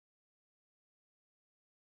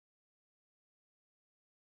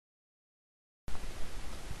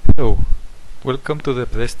Hello, welcome to the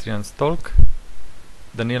Pedestrians talk.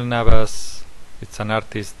 Daniel Navas is an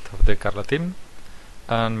artist of the CARLA team,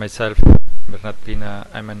 and myself, Bernat Pina,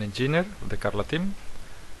 I'm an engineer of the CARLA team,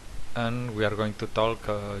 and we are going to talk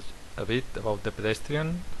a bit about the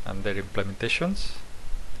pedestrian and their implementations.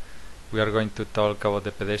 We are going to talk about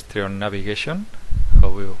the pedestrian navigation,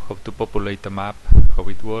 how to populate a map, how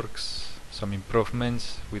it works, some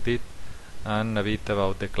improvements with it, and a bit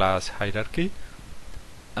about the class hierarchy.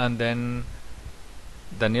 And then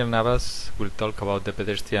Daniel Navas will talk about the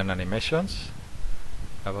pedestrian animations,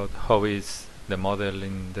 about how is the model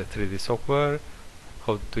in the 3D software,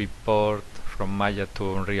 how to import from Maya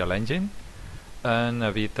to Unreal Engine, and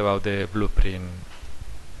a bit about the blueprint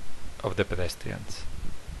of the pedestrians.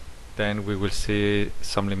 Then we will see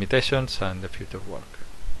some limitations and the future work.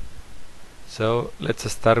 So let's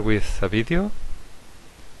start with a video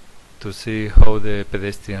to see how the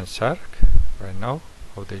pedestrians are right now,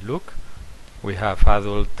 how they look. We have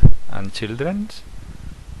adult and children.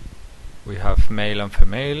 We have male and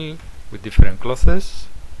female with different clothes.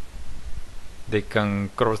 They can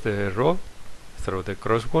cross the road through the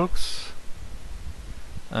crosswalks,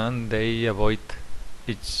 and they avoid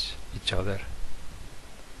each other.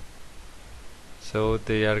 So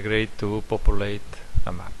they are great to populate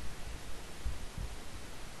a map.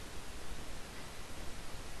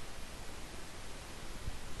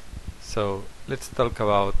 So let's talk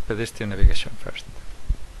about pedestrian navigation first.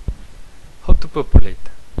 How to populate,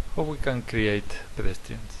 how we can create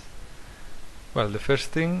pedestrians. Well, the first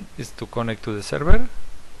thing is to connect to the server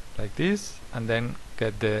like this, and then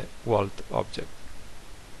get the world object.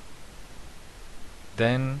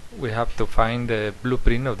 Then we have to find the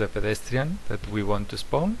blueprint of the pedestrian that we want to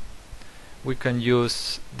spawn. We can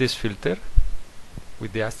use this filter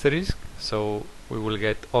with the asterisk, so we will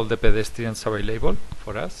get all the pedestrians available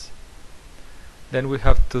for us. Then we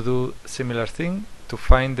have to do similar thing to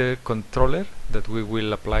find the controller that we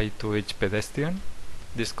will apply to each pedestrian.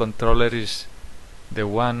 This controller is the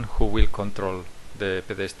one who will control the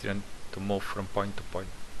pedestrian to move from point to point.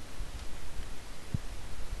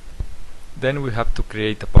 Then we have to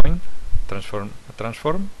create a point,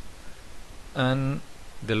 transform, and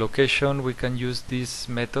the location, we can use this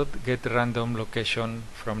method, get random location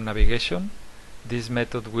from navigation. This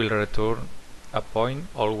method will return a point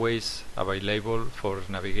always available for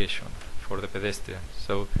navigation for the pedestrian.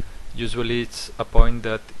 So usually it's a point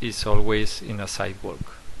that is always in a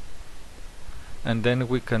sidewalk. And then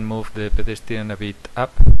we can move the pedestrian a bit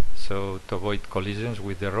up, so to avoid collisions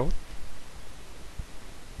with the road.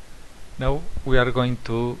 Now we are going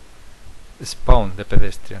to spawn the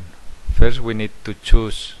pedestrian. First we need to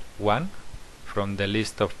choose one from the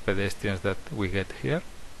list of pedestrians that we get here.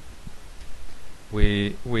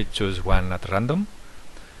 We choose one at random.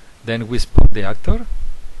 Then we spawn the actor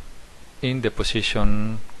in the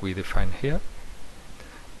position we define here.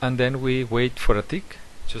 And then we wait for a tick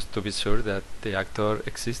just to be sure that the actor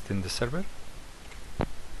exists in the server.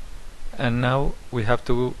 And now we have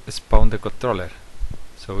to spawn the controller.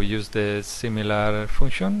 So we use the similar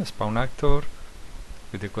function, spawn actor,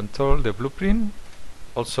 with the control, the blueprint,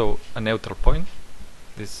 also a neutral point.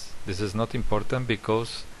 This is not important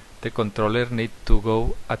because the controller needs to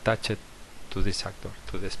go attached to this actor,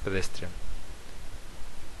 to this pedestrian.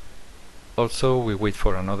 Also we wait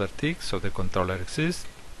for another tick so the controller exists,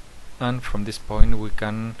 and from this point we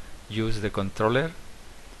can use the controller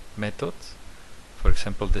methods, for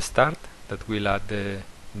example the start, that will add the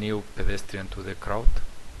new pedestrian to the crowd,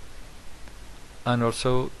 and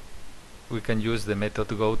also we can use the method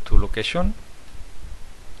go to location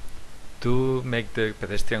to make the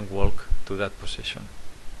pedestrian walk to that position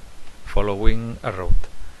following a road.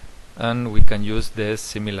 And we can use the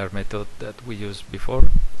similar method that we used before,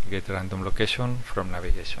 get random location from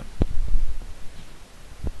navigation.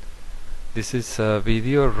 This is a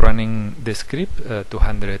video running the script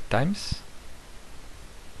 200 times,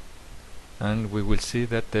 and we will see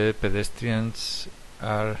that the pedestrians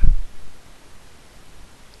are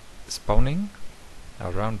spawning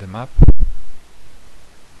around the map,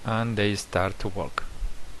 and they start to walk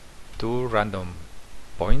to random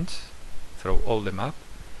points through all the map,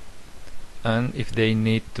 and if they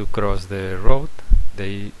need to cross the road,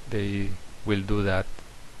 they will do that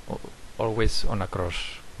always on a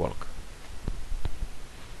crosswalk.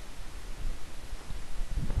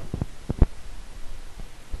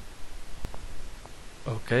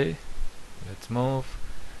 Okay, let's move.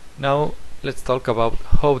 Now let's talk about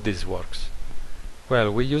how this works.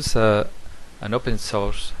 Well, we use an open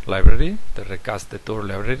source library, the Recast the Tour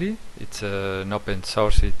library. It's an open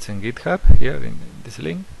source, it's in GitHub here in this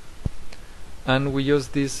link. And we use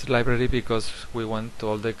this library because we want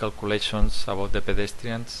all the calculations about the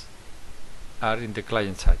pedestrians are in the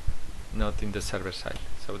client side, not in the server side.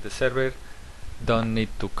 So the server don't need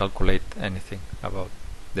to calculate anything about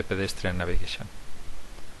the pedestrian navigation.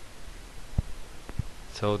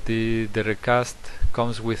 So the recast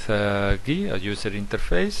comes with a GUI, a user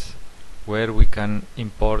interface, where we can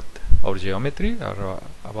import our geometry or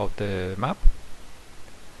about the map.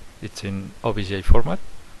 It's in OBJ format.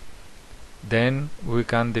 Then we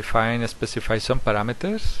can define, specify some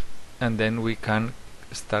parameters, and then we can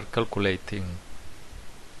start calculating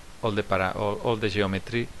all the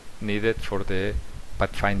geometry needed for the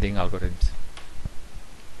pathfinding algorithms.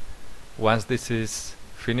 Once this is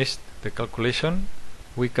finished, the calculation,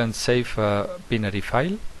 we can save a binary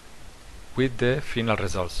file with the final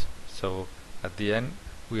results. So at the end,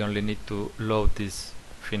 we only need to load these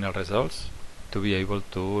final results to be able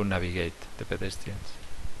to navigate the pedestrians.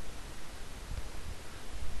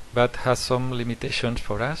 But has some limitations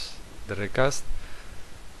for us, the recast.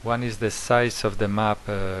 One is the size of the map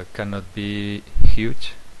cannot be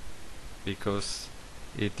huge because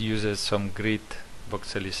it uses some grid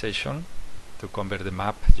voxelization to convert the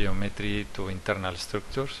map geometry to internal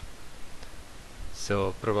structures.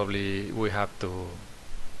 So probably we have to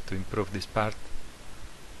improve this part.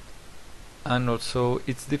 And also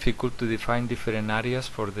it's difficult to define different areas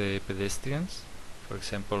for the pedestrians. For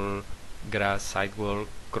example, grass, sidewalk,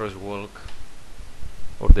 crosswalk,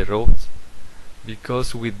 or the roads,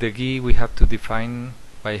 because with the GUI we have to define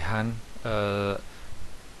by hand a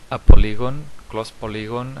polygon, closed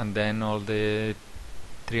polygon, and then all the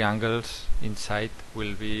triangles inside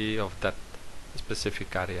will be of that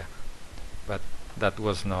specific area. But that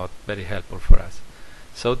was not very helpful for us.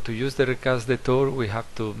 So to use the recast detour we have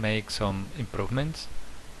to make some improvements.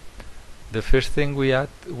 The first thing we add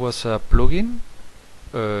was a plugin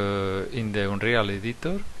in the Unreal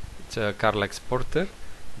editor. It's a CARLA exporter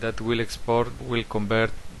that will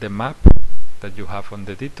convert the map that you have on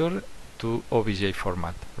the editor to OBJ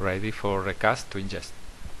format, ready for recast to ingest.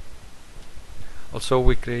 Also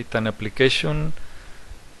we create an application,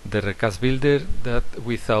 the recast builder, that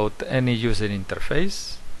without any user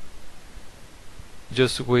interface,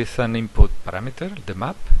 just with an input parameter, the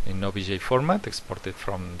map in OBJ format exported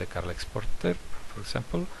from the CARLA exporter, for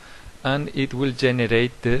example, and it will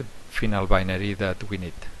generate the final binary that we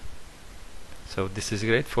need. So this is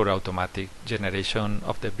great for automatic generation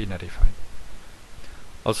of the binary file.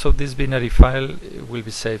 Also this binary file will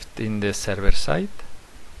be saved in the server side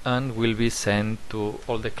and will be sent to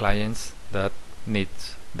all the clients that need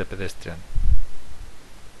the pedestrian.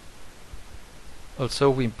 Also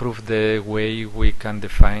we improve the way we can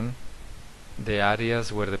define the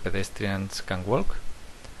areas where the pedestrians can walk.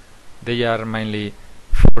 They are mainly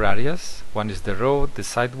 4 areas. One is the road, the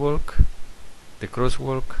sidewalk, the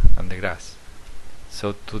crosswalk, and the grass.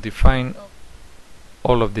 So to define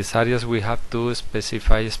all of these areas we have to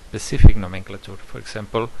specify specific nomenclature. For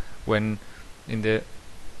example, when in the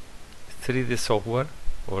 3D software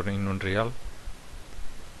or in Unreal,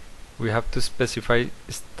 we have to specify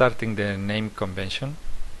starting the name convention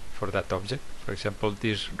for that object. For example,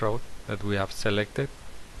 this road that we have selected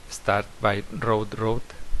start by road.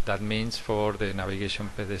 That means for the navigation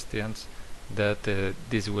pedestrians that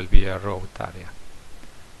this will be a road area.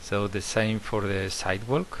 So the same for the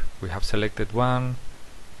sidewalk. We have selected one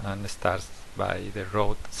and starts by the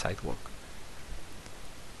road sidewalk.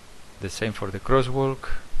 The same for the crosswalk,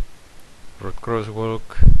 road crosswalk,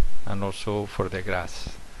 and also for the grass.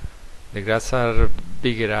 The grass are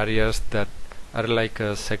bigger areas that are like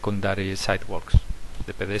secondary sidewalks.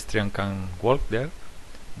 The pedestrian can walk there,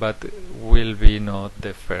 but will be not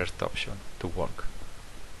the first option to walk.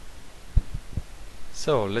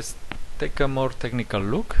 So let's take a more technical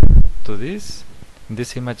look to this. In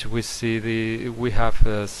this image we see we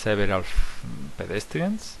have several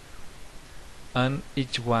pedestrians, and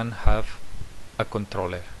each one have a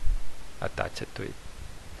controller attached to it.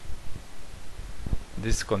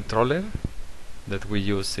 This controller that we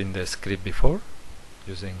used in the script before,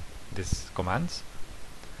 using these commands,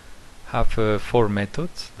 have 4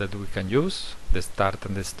 methods that we can use. The start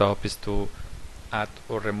and the stop is to add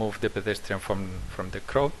or remove the pedestrian from the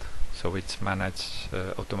crowd, so it's managed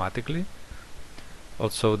automatically.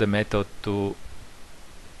 Also the method to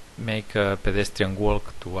make a pedestrian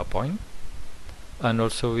walk to a point, and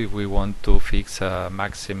also if we want to fix a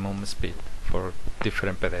maximum speed for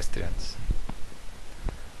different pedestrians.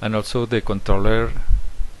 And also the controller,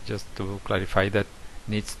 just to clarify, that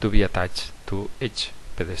needs to be attached to each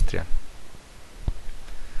pedestrian.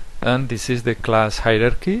 And this is the class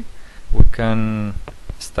hierarchy. We can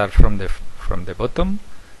start from the bottom.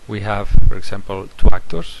 we have, for example, two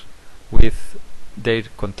actors with their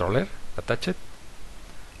controller attached,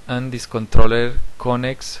 and this controller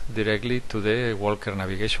connects directly to the walker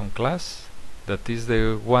navigation class, that is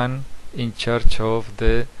the one in charge of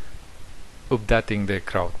the updating the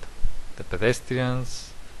crowd, the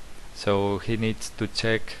pedestrians. So he needs to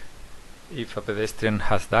check if a pedestrian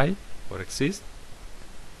has died or exists.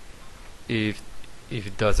 If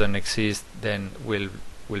it doesn't exist, then will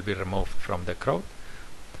be removed from the crowd.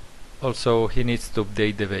 Also, he needs to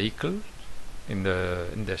update the vehicle in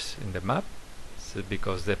the map, so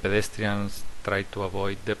because the pedestrians try to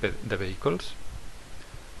avoid the vehicles,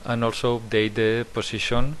 and also update the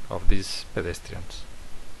position of these pedestrians.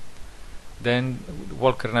 Then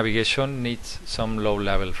walker navigation needs some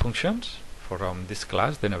low-level functions from this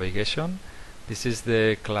class, the navigation. This is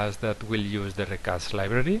the class that will use the recast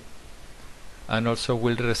library, and also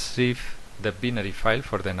will receive the binary file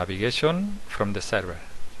for the navigation from the server.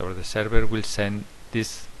 So the server will send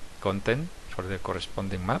this content for the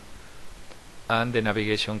corresponding map, and the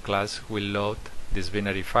navigation class will load this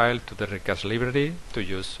binary file to the recast library to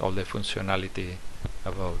use all the functionality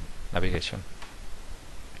about navigation.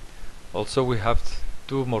 Also, we have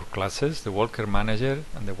two more classes, the walker manager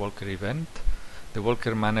and the walker event. The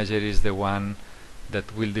walker manager is the one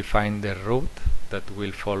that will define the route that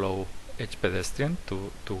will follow each pedestrian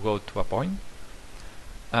to go to a point,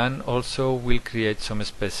 and also will create some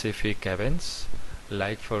specific events,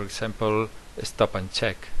 like for example stop and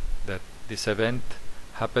check. That this event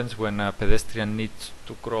happens when a pedestrian needs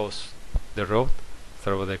to cross the road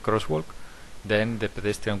through the crosswalk. Then the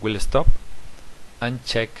pedestrian will stop and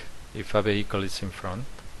check if a vehicle is in front,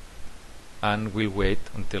 and will wait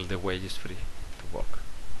until the way is free to walk.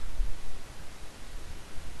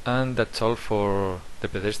 And that's all for the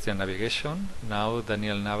pedestrian navigation. Now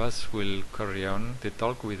Daniel Navas will carry on the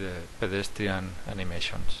talk with the pedestrian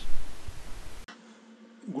animations.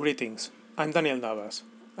 Greetings, I'm Daniel Navas.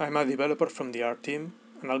 I'm a developer from the art team,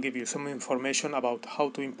 and I'll give you some information about how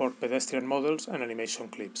to import pedestrian models and animation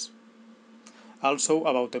clips. Also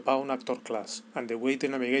about the bound actor class, and the way the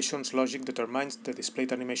navigation's logic determines the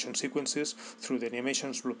displayed animation sequences through the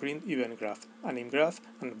animation's blueprint event graph, anim graph,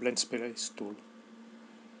 and blend space tool.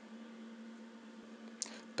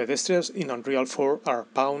 Pedestrians in Unreal 4 are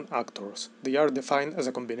bound actors. They are defined as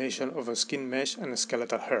a combination of a skin mesh and a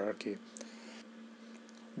skeletal hierarchy.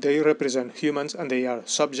 They represent humans and they are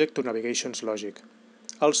subject to navigation's logic.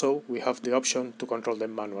 Also, we have the option to control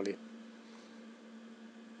them manually.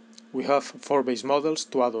 We have 4 base models,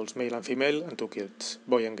 2 adults, male and female, and 2 kids,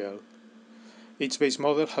 boy and girl. Each base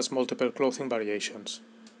model has multiple clothing variations.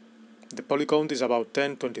 The poly count is about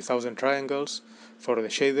 10-20,000 triangles. For the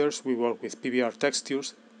shaders, we work with PBR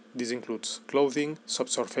textures. This includes clothing,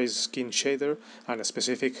 subsurface skin shader, and a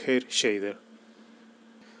specific hair shader.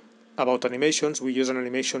 About animations, we use an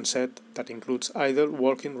animation set that includes idle,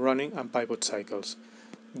 walking, running, and pivot cycles.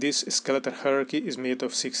 This skeletal hierarchy is made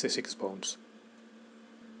of 66 bones.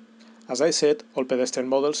 As I said, all pedestrian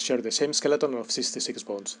models share the same skeleton of 66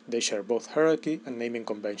 bones. They share both hierarchy and naming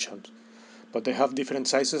conventions, but they have different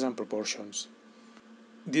sizes and proportions.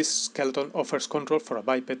 This skeleton offers control for a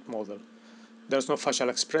biped model. There's no facial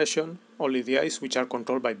expression, only the eyes, which are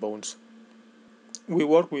controlled by bones. We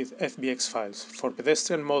work with FBX files. For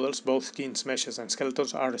pedestrian models, both skins, meshes, and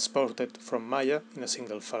skeletons are exported from Maya in a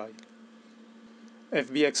single file.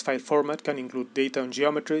 FBX file format can include data on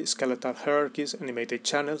geometry, skeletal hierarchies, animated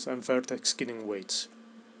channels, and vertex skinning weights.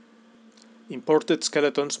 Imported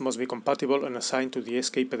skeletons must be compatible and assigned to the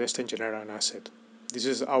SK pedestrian general asset. This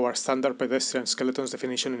is our standard pedestrian skeletons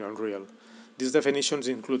definition in Unreal. This definition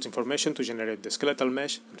includes information to generate the skeletal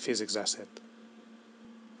mesh and physics asset.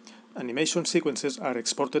 Animation sequences are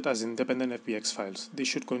exported as independent FBX files. These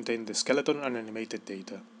should contain the skeleton and animated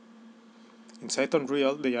data. Inside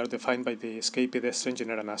Unreal, they are defined by the SK pedestrian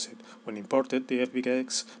general asset. When imported, the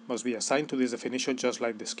FBX must be assigned to this definition just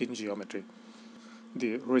like the skin geometry.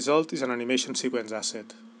 The result is an animation sequence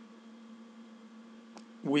asset.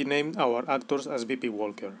 We named our actors as VP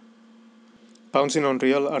Walker. Bounds in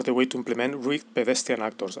Unreal are the way to implement rigged pedestrian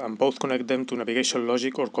actors, and both connect them to navigation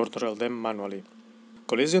logic or control them manually.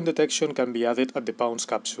 Collision detection can be added at the bounds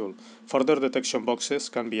capsule. Further detection boxes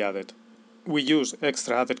can be added. We use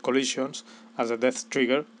extra added collisions as a death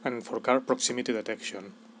trigger and for car proximity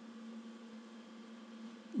detection.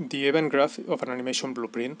 The event graph of an animation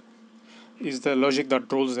blueprint is the logic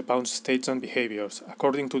that rules the bounds states and behaviors,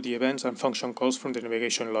 according to the events and function calls from the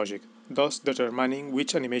navigation logic, thus determining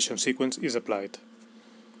which animation sequence is applied.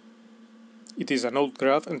 It is a node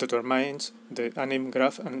graph and determines the anim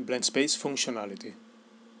graph and blend space functionality.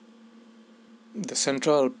 The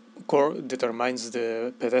central Core determines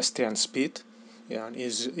the pedestrian speed, and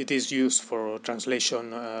it is used for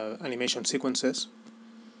translation animation sequences.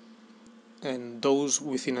 And those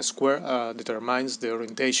within a square determines the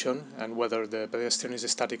orientation and whether the pedestrian is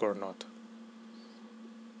static or not.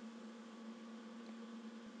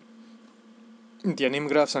 The Anim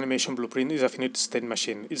Graph's animation blueprint is a finite state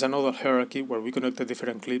machine. It's a nodal hierarchy where we connect the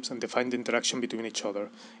different clips and define the interaction between each other.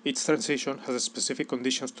 Each transition has specific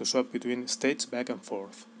conditions to swap between states back and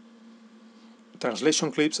forth.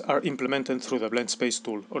 Translation clips are implemented through the blend space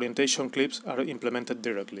tool. Orientation clips are implemented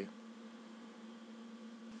directly.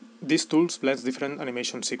 These tools blend different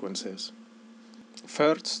animation sequences.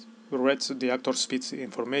 First, reads the actor speed's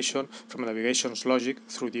information from navigation's logic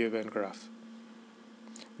through the event graph.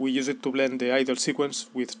 We use it to blend the idle sequence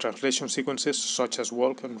with translation sequences such as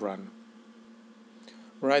walk and run.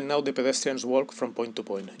 Right now the pedestrians walk from point to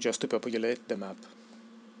point, just to populate the map.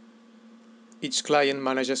 Each client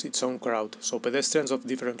manages its own crowd, so pedestrians of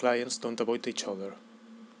different clients don't avoid each other.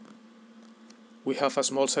 We have a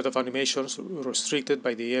small set of animations restricted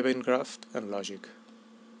by the event graph and logic.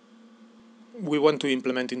 We want to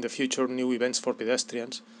implement in the future new events for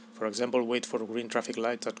pedestrians, for example wait for green traffic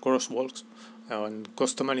lights at crosswalks, and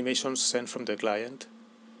custom animations sent from the client.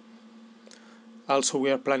 Also, we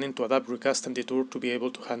are planning to adapt recast and detour to be able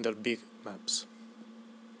to handle big maps.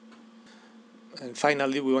 And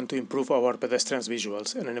finally, we want to improve our pedestrians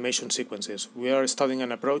visuals and animation sequences. We are studying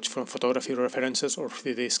an approach from photography references or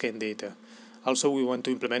 3D scan data. Also, we want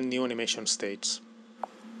to implement new animation states.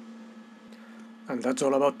 And that's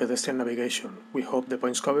all about pedestrian navigation. We hope the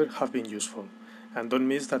points covered have been useful. And don't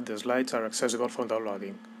miss that the slides are accessible for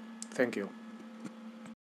downloading. Thank you.